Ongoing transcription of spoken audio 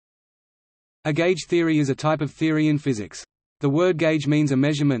A gauge theory is a type of theory in physics. The word gauge means a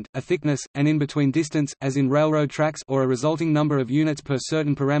measurement, a thickness, an in-between distance, as in railroad tracks, or a resulting number of units per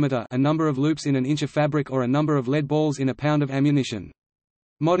certain parameter, a number of loops in an inch of fabric, or a number of lead balls in a pound of ammunition.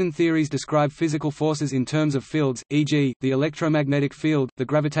 Modern theories describe physical forces in terms of fields, e.g., the electromagnetic field, the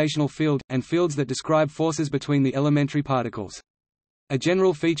gravitational field, and fields that describe forces between the elementary particles. A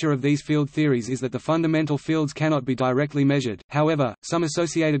general feature of these field theories is that the fundamental fields cannot be directly measured, however, some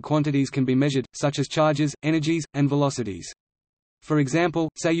associated quantities can be measured, such as charges, energies, and velocities. For example,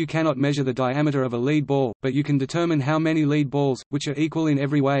 say you cannot measure the diameter of a lead ball, but you can determine how many lead balls, which are equal in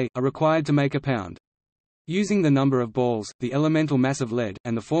every way, are required to make a pound. Using the number of balls, the elemental mass of lead,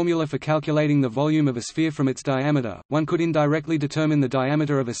 and the formula for calculating the volume of a sphere from its diameter, one could indirectly determine the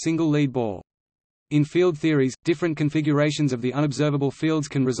diameter of a single lead ball. In field theories, different configurations of the unobservable fields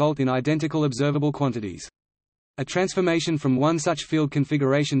can result in identical observable quantities. A transformation from one such field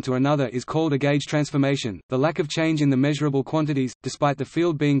configuration to another is called a gauge transformation. The lack of change in the measurable quantities, despite the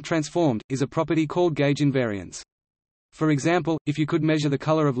field being transformed, is a property called gauge invariance. For example, if you could measure the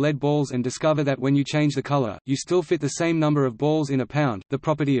color of lead balls and discover that when you change the color, you still fit the same number of balls in a pound, the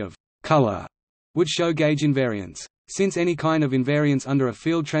property of color would show gauge invariance. Since any kind of invariance under a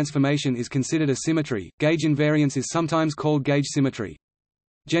field transformation is considered a symmetry, gauge invariance is sometimes called gauge symmetry.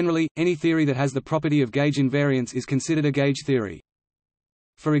 Generally, any theory that has the property of gauge invariance is considered a gauge theory.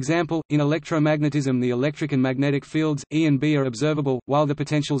 For example, in electromagnetism the electric and magnetic fields, E and B are observable, while the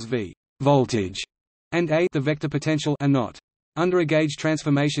potentials V voltage and A the vector potential are not. Under a gauge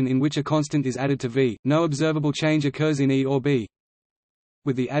transformation in which a constant is added to V, no observable change occurs in E or B.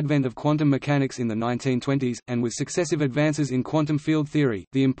 With the advent of quantum mechanics in the 1920s, and with successive advances in quantum field theory,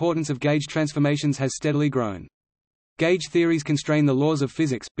 the importance of gauge transformations has steadily grown. Gauge theories constrain the laws of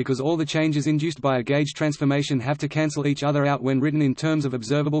physics, because all the changes induced by a gauge transformation have to cancel each other out when written in terms of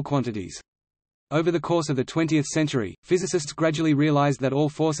observable quantities. Over the course of the 20th century, physicists gradually realized that all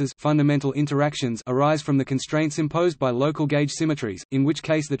forces, fundamental interactions, arise from the constraints imposed by local gauge symmetries, in which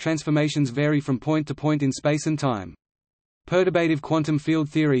case the transformations vary from point to point in space and time. Perturbative quantum field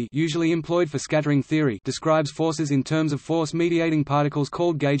theory, usually employed for scattering theory, describes forces in terms of force-mediating particles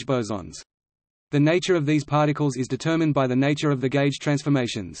called gauge bosons. The nature of these particles is determined by the nature of the gauge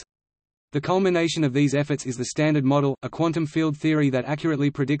transformations. The culmination of these efforts is the Standard Model, a quantum field theory that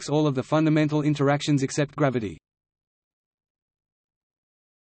accurately predicts all of the fundamental interactions except gravity.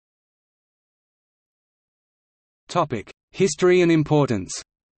 History and importance.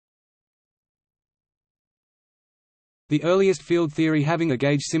 The earliest field theory having a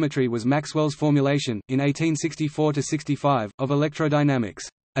gauge symmetry was Maxwell's formulation, in 1864–65, of electrodynamics,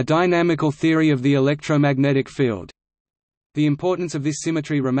 a dynamical theory of the electromagnetic field. The importance of this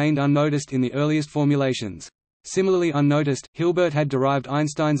symmetry remained unnoticed in the earliest formulations. Similarly unnoticed, Hilbert had derived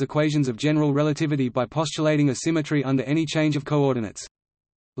Einstein's equations of general relativity by postulating a symmetry under any change of coordinates.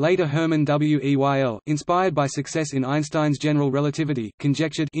 Later Hermann Weyl, inspired by success in Einstein's general relativity,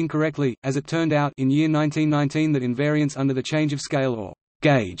 conjectured incorrectly, as it turned out in year 1919 that invariance under the change of scale or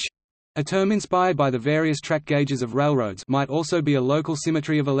gauge, a term inspired by the various track gauges of railroads, might also be a local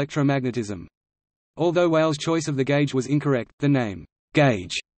symmetry of electromagnetism. Although Weyl's choice of the gauge was incorrect, the name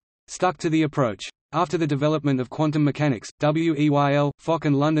gauge stuck to the approach. After the development of quantum mechanics, Weyl, Fock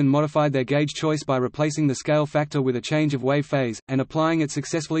and London modified their gauge choice by replacing the scale factor with a change of wave phase, and applying it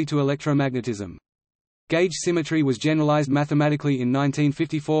successfully to electromagnetism. Gauge symmetry was generalized mathematically in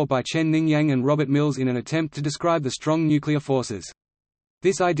 1954 by Chen-Ning Yang and Robert Mills in an attempt to describe the strong nuclear forces.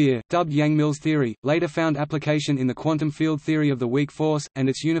 This idea, dubbed Yang-Mills theory, later found application in the quantum field theory of the weak force, and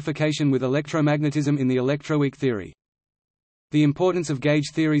its unification with electromagnetism in the electroweak theory. The importance of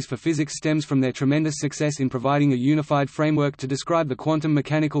gauge theories for physics stems from their tremendous success in providing a unified framework to describe the quantum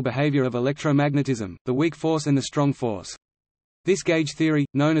mechanical behavior of electromagnetism, the weak force and the strong force. This gauge theory,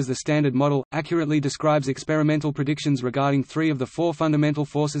 known as the Standard Model, accurately describes experimental predictions regarding 3 of the 4 fundamental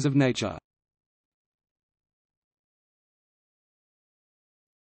forces of nature.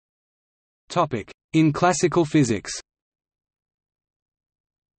 In classical physics.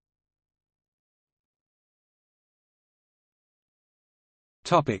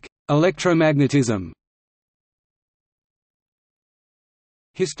 Electromagnetism.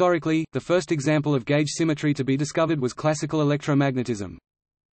 Historically, the first example of gauge symmetry to be discovered was classical electromagnetism.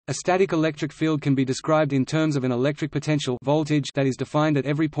 A static electric field can be described in terms of an electric potential voltage that is defined at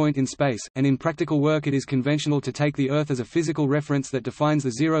every point in space, and in practical work it is conventional to take the Earth as a physical reference that defines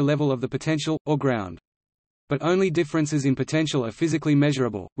the zero level of the potential, or ground. But only differences in potential are physically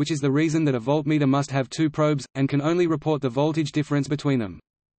measurable, which is the reason that a voltmeter must have 2 probes, and can only report the voltage difference between them.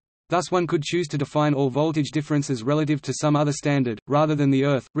 Thus one could choose to define all voltage differences relative to some other standard, rather than the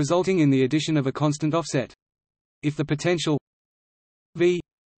Earth, resulting in the addition of a constant offset. If the potential V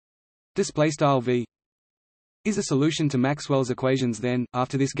V is a solution to Maxwell's equations, then,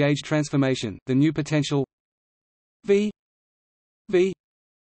 after this gauge transformation, the new potential V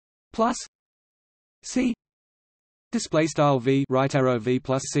plus C V V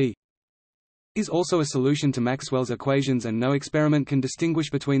plus C is also a solution to Maxwell's equations, and no experiment can distinguish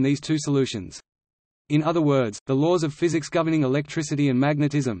between these two solutions. In other words, the laws of physics governing electricity and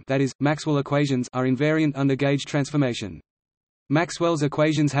magnetism, that is, Maxwell equations, are invariant under gauge transformation. Maxwell's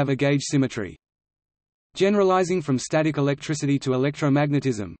equations have a gauge symmetry. Generalizing from static electricity to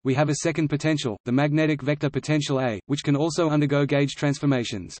electromagnetism, we have a second potential, the magnetic vector potential A, which can also undergo gauge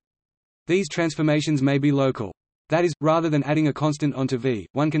transformations. These transformations may be local. That is, rather than adding a constant onto V,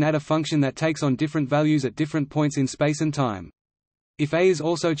 one can add a function that takes on different values at different points in space and time. If A is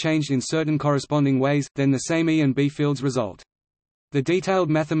also changed in certain corresponding ways, then the same E and B fields result. The detailed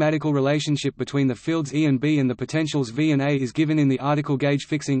mathematical relationship between the fields E and B and the potentials V and A is given in the article Gauge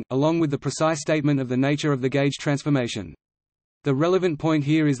Fixing, along with the precise statement of the nature of the gauge transformation. The relevant point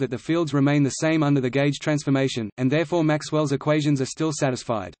here is that the fields remain the same under the gauge transformation, and therefore Maxwell's equations are still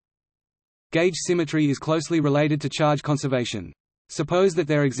satisfied. Gauge symmetry is closely related to charge conservation. Suppose that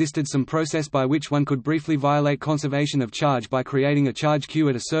there existed some process by which one could briefly violate conservation of charge by creating a charge q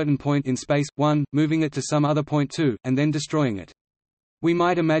at a certain point in space, 1, moving it to some other point 2, and then destroying it. We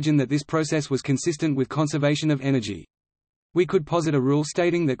might imagine that this process was consistent with conservation of energy. We could posit a rule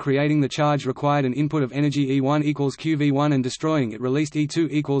stating that creating the charge required an input of energy E1 equals QV1 and destroying it released E2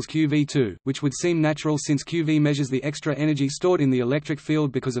 equals QV2, which would seem natural since QV measures the extra energy stored in the electric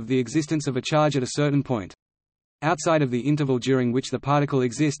field because of the existence of a charge at a certain point. Outside of the interval during which the particle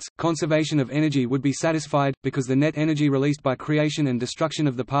exists, conservation of energy would be satisfied, because the net energy released by creation and destruction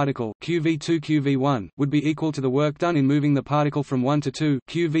of the particle QV2-QV1, would be equal to the work done in moving the particle from 1 to 2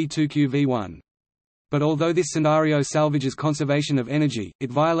 QV2-QV1. But although this scenario salvages conservation of energy, it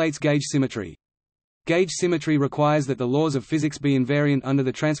violates gauge symmetry. Gauge symmetry requires that the laws of physics be invariant under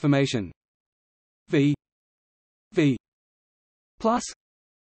the transformation V plus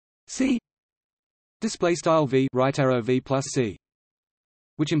C V plus C,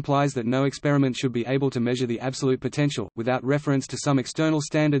 which implies that no experiment should be able to measure the absolute potential, without reference to some external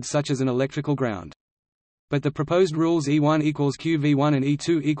standard such as an electrical ground. But the proposed rules E1 equals QV1 and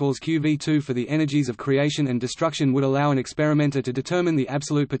E2 equals QV2 for the energies of creation and destruction would allow an experimenter to determine the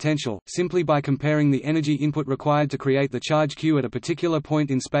absolute potential, simply by comparing the energy input required to create the charge q at a particular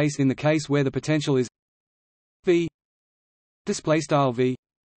point in space in the case where the potential is V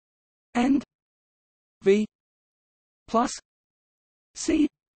and V plus C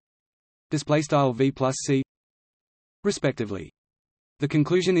V plus C respectively. The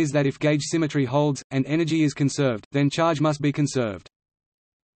conclusion is that if gauge symmetry holds, and energy is conserved, then charge must be conserved.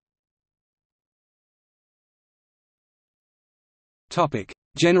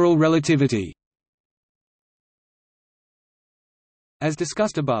 General relativity. As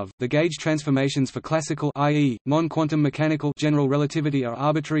discussed above, the gauge transformations for classical, i.e., non-quantum mechanical general relativity are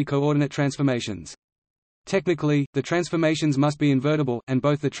arbitrary coordinate transformations. Technically, the transformations must be invertible, and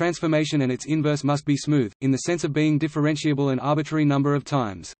both the transformation and its inverse must be smooth, in the sense of being differentiable an arbitrary number of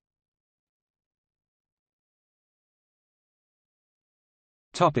times.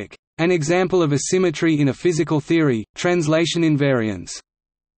 An example of a symmetry in a physical theory, translation invariance.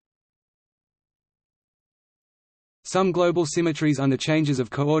 Some global symmetries under changes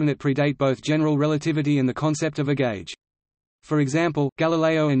of coordinate predate both general relativity and the concept of a gauge. For example,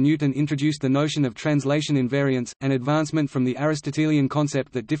 Galileo and Newton introduced the notion of translation invariance, an advancement from the Aristotelian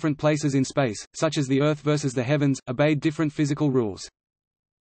concept that different places in space, such as the Earth versus the heavens, obeyed different physical rules.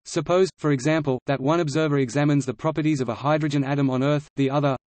 Suppose, for example, that one observer examines the properties of a hydrogen atom on Earth, the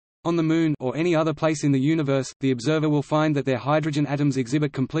other on the Moon or any other place in the universe. The observer will find that their hydrogen atoms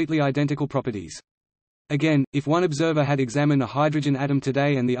exhibit completely identical properties. Again, if one observer had examined a hydrogen atom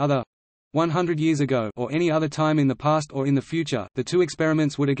today and the other 100 years ago or any other time in the past or in the future, the two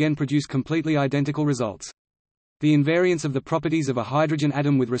experiments would again produce completely identical results. The invariance of the properties of a hydrogen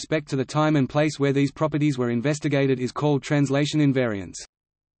atom with respect to the time and place where these properties were investigated is called translation invariance.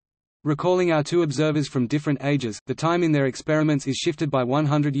 Recalling our two observers from different ages, the time in their experiments is shifted by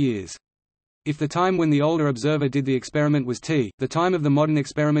 100 years. If the time when the older observer did the experiment was t, the time of the modern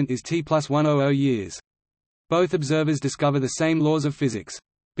experiment is t plus 100 years. Both observers discover the same laws of physics.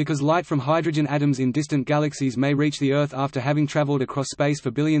 Because light from hydrogen atoms in distant galaxies may reach the Earth after having traveled across space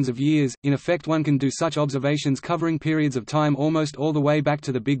for billions of years, in effect one can do such observations covering periods of time almost all the way back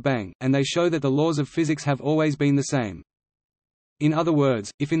to the Big Bang, and they show that the laws of physics have always been the same. In other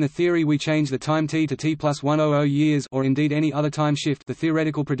words, if in the theory we change the time t to t plus 100 years or indeed any other time shift, the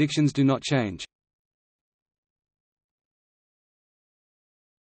theoretical predictions do not change.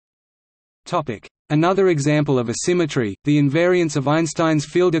 Another example of a symmetry, the invariance of Einstein's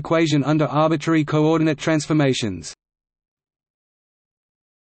field equation under arbitrary coordinate transformations.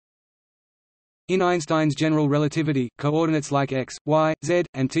 In Einstein's general relativity, coordinates like x, y, z,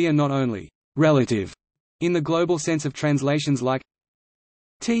 and t are not only relative in the global sense of translations like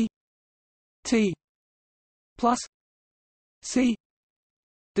t plus c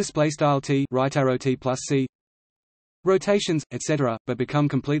t right arrow t plus c rotations, etc., but become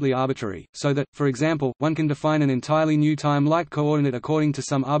completely arbitrary, so that, for example, one can define an entirely new time-like coordinate according to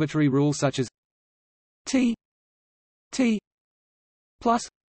some arbitrary rule such as t plus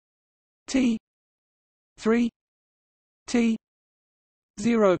t 3 t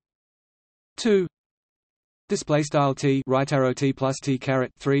 0 2 display style t right arrow t plus t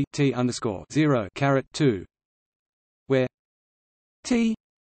caret 3 t underscore 0 caret 2, where t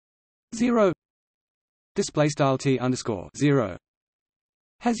 0 display style t underscore 0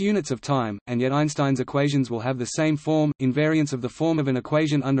 has units of time, and yet Einstein's equations will have the same form. Invariance of the form of an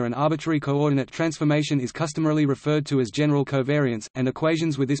equation under an arbitrary coordinate transformation is customarily referred to as general covariance, and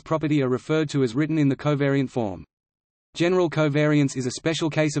equations with this property are referred to as written in the covariant form. General covariance is a special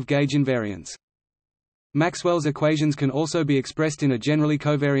case of gauge invariance. Maxwell's equations can also be expressed in a generally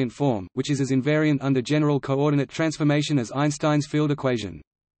covariant form, which is as invariant under general coordinate transformation as Einstein's field equation.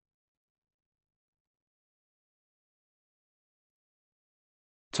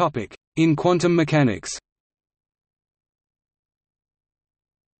 In quantum mechanics.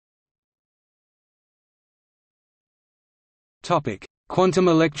 Quantum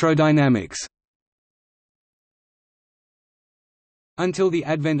electrodynamics. Until the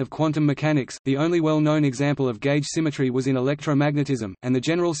advent of quantum mechanics, the only well-known example of gauge symmetry was in electromagnetism, and the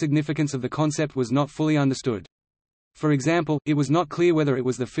general significance of the concept was not fully understood. For example, it was not clear whether it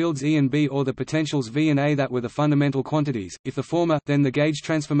was the fields E and B or the potentials V and A that were the fundamental quantities. If the former, then the gauge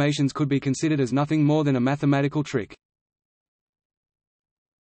transformations could be considered as nothing more than a mathematical trick.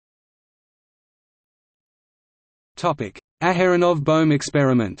 Aharonov-Bohm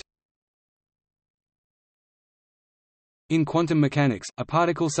experiment. In quantum mechanics, a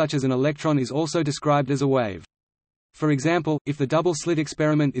particle such as an electron is also described as a wave. For example, if the double-slit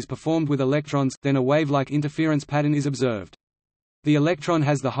experiment is performed with electrons, then a wave-like interference pattern is observed. The electron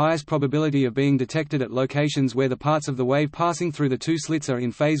has the highest probability of being detected at locations where the parts of the wave passing through the two slits are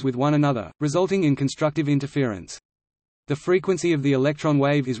in phase with one another, resulting in constructive interference. The frequency of the electron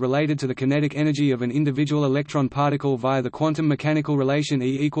wave is related to the kinetic energy of an individual electron particle via the quantum mechanical relation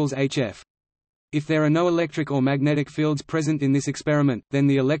E equals hf. If there are no electric or magnetic fields present in this experiment, then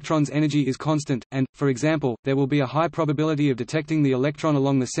the electron's energy is constant, and, for example, there will be a high probability of detecting the electron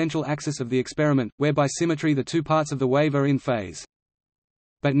along the central axis of the experiment, where by symmetry the two parts of the wave are in phase.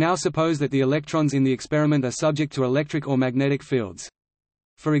 But now suppose that the electrons in the experiment are subject to electric or magnetic fields.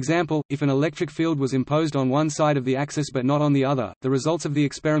 For example, if an electric field was imposed on one side of the axis but not on the other, the results of the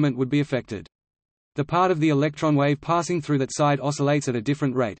experiment would be affected. The part of the electron wave passing through that side oscillates at a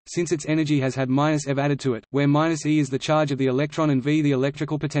different rate, since its energy has had -eV added to it, where -e is the charge of the electron and V the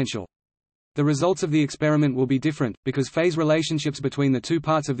electrical potential. The results of the experiment will be different, because phase relationships between the two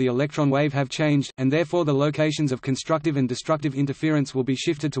parts of the electron wave have changed, and therefore the locations of constructive and destructive interference will be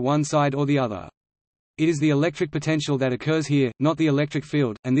shifted to one side or the other. It is the electric potential that occurs here, not the electric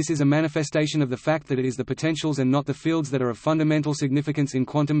field, and this is a manifestation of the fact that it is the potentials and not the fields that are of fundamental significance in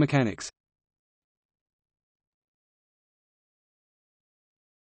quantum mechanics.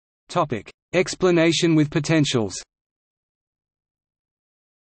 Explanation with potentials.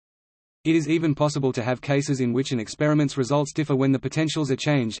 It is even possible to have cases in which an experiment's results differ when the potentials are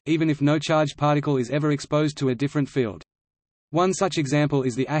changed, even if no charged particle is ever exposed to a different field. One such example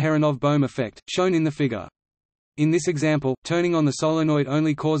is the Aharonov-Bohm effect, shown in the figure. In this example, turning on the solenoid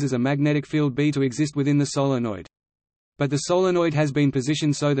only causes a magnetic field B to exist within the solenoid. But the solenoid has been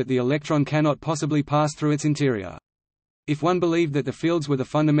positioned so that the electron cannot possibly pass through its interior. If one believed that the fields were the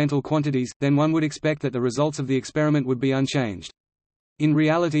fundamental quantities, then one would expect that the results of the experiment would be unchanged. In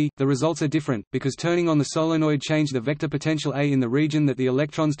reality, the results are different, because turning on the solenoid changed the vector potential A in the region that the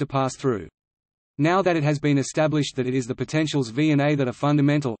electrons to pass through. Now that it has been established that it is the potentials V and A that are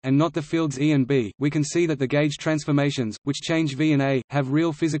fundamental, and not the fields E and B, we can see that the gauge transformations, which change V and A, have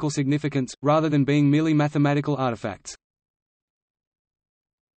real physical significance, rather than being merely mathematical artifacts.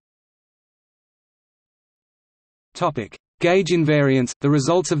 Gauge invariance. The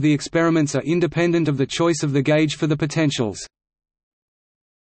results of the experiments are independent of the choice of the gauge for the potentials.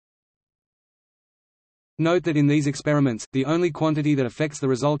 Note that in these experiments, the only quantity that affects the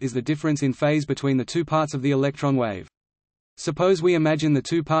result is the difference in phase between the two parts of the electron wave. Suppose we imagine the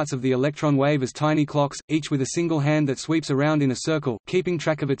two parts of the electron wave as tiny clocks, each with a single hand that sweeps around in a circle, keeping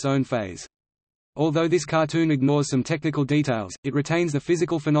track of its own phase. Although this cartoon ignores some technical details, it retains the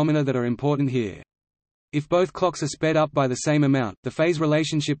physical phenomena that are important here. If both clocks are sped up by the same amount, the phase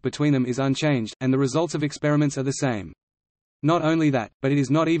relationship between them is unchanged, and the results of experiments are the same. Not only that, but it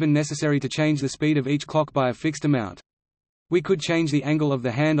is not even necessary to change the speed of each clock by a fixed amount. We could change the angle of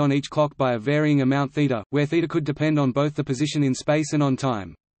the hand on each clock by a varying amount θ, where θ could depend on both the position in space and on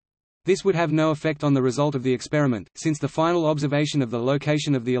time. This would have no effect on the result of the experiment, since the final observation of the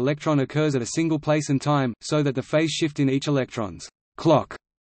location of the electron occurs at a single place and time, so that the phase shift in each electron's clock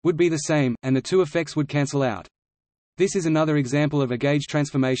would be the same, and the two effects would cancel out. This is another example of a gauge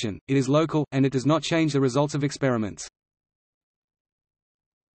transformation. It is local, and it does not change the results of experiments.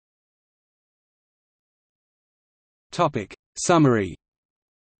 Summary.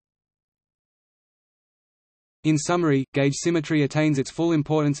 In summary, gauge symmetry attains its full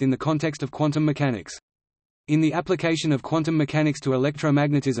importance in the context of quantum mechanics. In the application of quantum mechanics to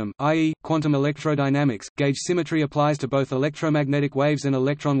electromagnetism, i.e., quantum electrodynamics, gauge symmetry applies to both electromagnetic waves and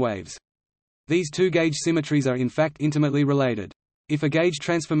electron waves. These two gauge symmetries are in fact intimately related. If a gauge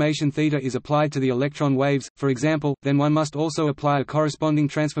transformation θ is applied to the electron waves, for example, then one must also apply a corresponding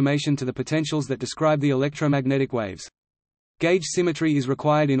transformation to the potentials that describe the electromagnetic waves. Gauge symmetry is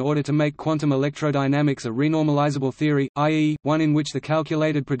required in order to make quantum electrodynamics a renormalizable theory, i.e., one in which the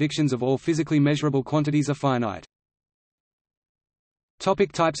calculated predictions of all physically measurable quantities are finite.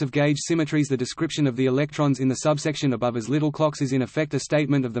 Types of gauge symmetries. The description of the electrons in the subsection above as little clocks is in effect a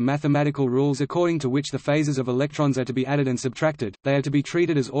statement of the mathematical rules according to which the phases of electrons are to be added and subtracted. They are to be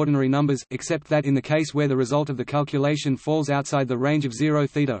treated as ordinary numbers, except that in the case where the result of the calculation falls outside the range of 0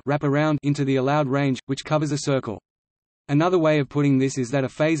 θ, wrap around into the allowed range, which covers a circle. Another way of putting this is that a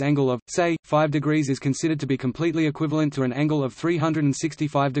phase angle of, say, 5 degrees is considered to be completely equivalent to an angle of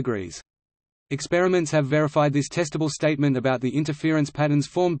 365 degrees. Experiments have verified this testable statement about the interference patterns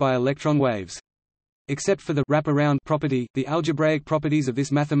formed by electron waves. Except for the wrap-around property, the algebraic properties of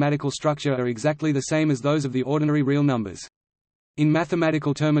this mathematical structure are exactly the same as those of the ordinary real numbers. In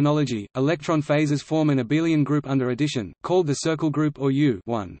mathematical terminology, electron phases form an abelian group under addition, called the circle group or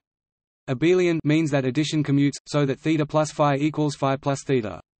U(1). Abelian means that addition commutes, so that θ plus phi equals phi plus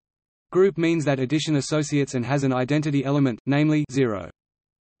θ. Group means that addition associates and has an identity element, namely 0.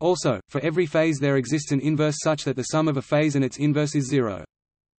 Also, for every phase there exists an inverse such that the sum of a phase and its inverse is 0.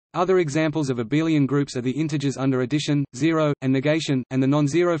 Other examples of abelian groups are the integers under addition, 0, and negation, and the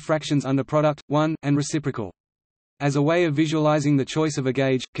non-zero fractions under product, 1, and reciprocal. As a way of visualizing the choice of a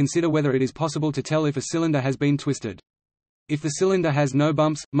gauge, consider whether it is possible to tell if a cylinder has been twisted. If the cylinder has no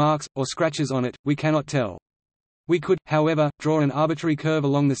bumps, marks, or scratches on it, we cannot tell. We could, however, draw an arbitrary curve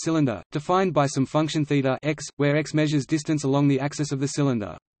along the cylinder, defined by some function θ x, where x measures distance along the axis of the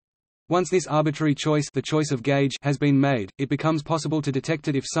cylinder. Once this arbitrary choice, the choice of gauge, has been made, it becomes possible to detect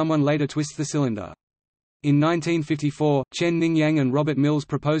it if someone later twists the cylinder. In 1954, Chen-Ning Yang and Robert Mills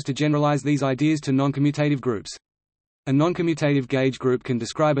proposed to generalize these ideas to noncommutative groups. A noncommutative gauge group can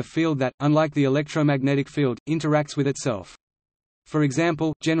describe a field that, unlike the electromagnetic field, interacts with itself. For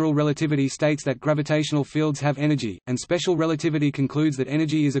example, general relativity states that gravitational fields have energy, and special relativity concludes that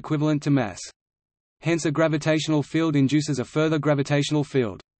energy is equivalent to mass. Hence a gravitational field induces a further gravitational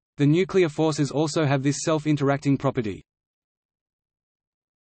field. The nuclear forces also have this self-interacting property.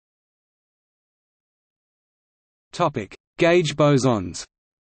 Gauge bosons.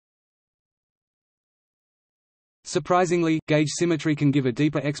 Surprisingly, gauge symmetry can give a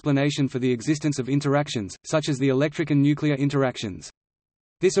deeper explanation for the existence of interactions, such as the electric and nuclear interactions.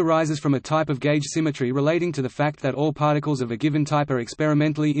 This arises from a type of gauge symmetry relating to the fact that all particles of a given type are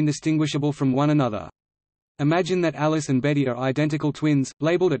experimentally indistinguishable from one another. Imagine that Alice and Betty are identical twins,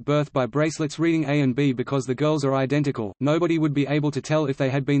 labeled at birth by bracelets reading A and B. Because the girls are identical, nobody would be able to tell if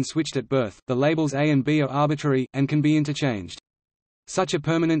they had been switched at birth. The labels A and B are arbitrary, and can be interchanged. Such a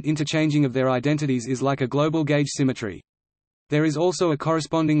permanent interchanging of their identities is like a global gauge symmetry. There is also a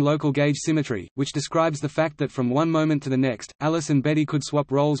corresponding local gauge symmetry, which describes the fact that from one moment to the next, Alice and Betty could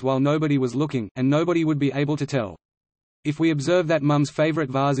swap roles while nobody was looking, and nobody would be able to tell. If we observe that Mum's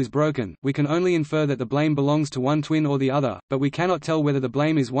favorite vase is broken, we can only infer that the blame belongs to one twin or the other, but we cannot tell whether the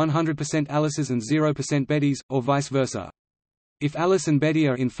blame is 100% Alice's and 0% Betty's, or vice versa. If Alice and Betty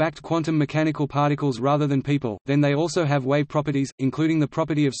are in fact quantum mechanical particles rather than people, then they also have wave properties, including the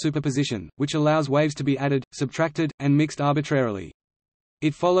property of superposition, which allows waves to be added, subtracted, and mixed arbitrarily.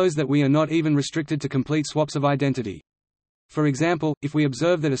 It follows that we are not even restricted to complete swaps of identity. For example, if we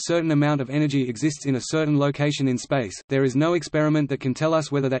observe that a certain amount of energy exists in a certain location in space, there is no experiment that can tell us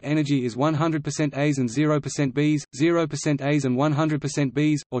whether that energy is 100% A's and 0% B's, 0% A's and 100%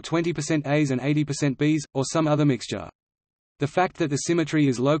 B's, or 20% A's and 80% B's, or some other mixture. The fact that the symmetry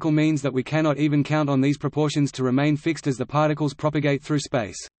is local means that we cannot even count on these proportions to remain fixed as the particles propagate through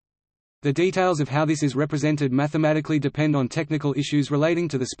space. The details of how this is represented mathematically depend on technical issues relating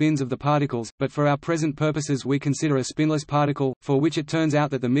to the spins of the particles, but for our present purposes we consider a spinless particle, for which it turns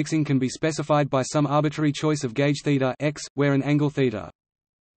out that the mixing can be specified by some arbitrary choice of gauge θ x, where an angle θ.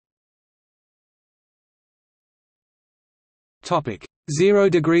 0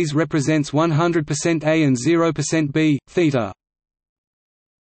 degrees represents 100% A and 0% B, θ.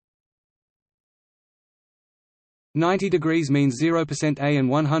 90 degrees means 0% A and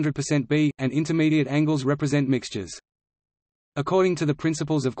 100% B, and intermediate angles represent mixtures. According to the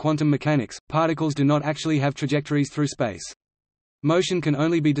principles of quantum mechanics, particles do not actually have trajectories through space. Motion can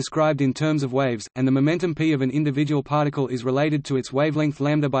only be described in terms of waves, and the momentum p of an individual particle is related to its wavelength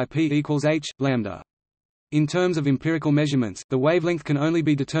lambda by p equals h, lambda. In terms of empirical measurements, the wavelength can only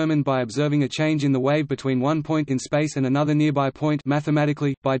be determined by observing a change in the wave between one point in space and another nearby point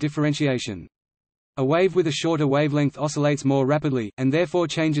mathematically, by differentiation. A wave with a shorter wavelength oscillates more rapidly, and therefore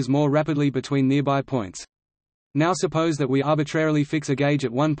changes more rapidly between nearby points. Now suppose that we arbitrarily fix a gauge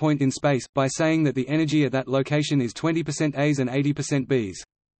at one point in space, by saying that the energy at that location is 20% A's and 80% B's.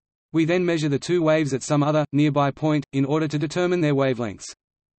 We then measure the two waves at some other, nearby point, in order to determine their wavelengths.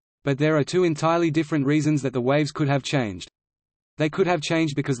 But there are two entirely different reasons that the waves could have changed. They could have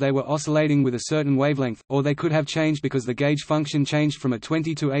changed because they were oscillating with a certain wavelength, or they could have changed because the gauge function changed from a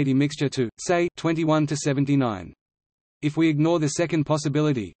 20 to 80 mixture to, say, 21 to 79. If we ignore the second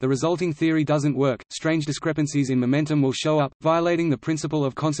possibility, the resulting theory doesn't work. Strange discrepancies in momentum will show up, violating the principle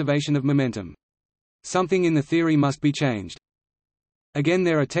of conservation of momentum. Something in the theory must be changed. Again,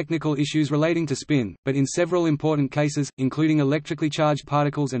 there are technical issues relating to spin, but in several important cases, including electrically charged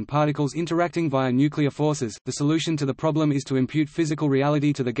particles and particles interacting via nuclear forces, the solution to the problem is to impute physical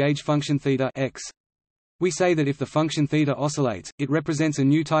reality to the gauge function θ x. We say that if the function θ oscillates, it represents a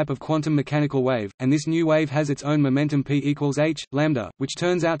new type of quantum mechanical wave, and this new wave has its own momentum p equals h, lambda, which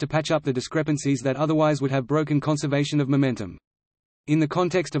turns out to patch up the discrepancies that otherwise would have broken conservation of momentum. In the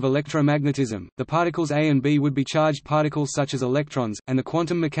context of electromagnetism, the particles A and B would be charged particles such as electrons, and the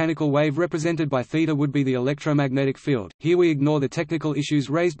quantum mechanical wave represented by θ would be the electromagnetic field. Here we ignore the technical issues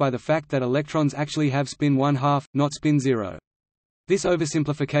raised by the fact that electrons actually have spin 1/2, not spin 0. This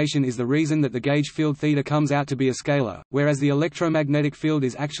oversimplification is the reason that the gauge field θ comes out to be a scalar, whereas the electromagnetic field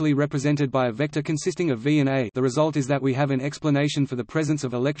is actually represented by a vector consisting of V and A. The result is that we have an explanation for the presence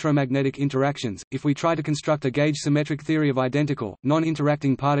of electromagnetic interactions. If we try to construct a gauge symmetric theory of identical,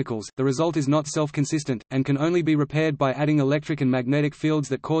 non-interacting particles, the result is not self-consistent, and can only be repaired by adding electric and magnetic fields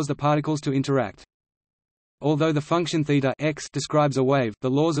that cause the particles to interact. Although the function θ x describes a wave, the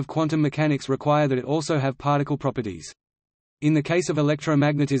laws of quantum mechanics require that it also have particle properties. In the case of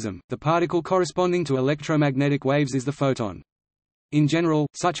electromagnetism, the particle corresponding to electromagnetic waves is the photon. In general,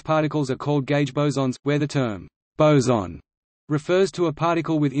 such particles are called gauge bosons, where the term boson refers to a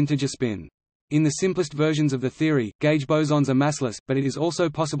particle with integer spin. In the simplest versions of the theory, gauge bosons are massless, but it is also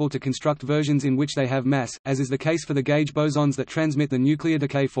possible to construct versions in which they have mass, as is the case for the gauge bosons that transmit the nuclear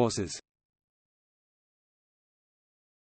decay forces.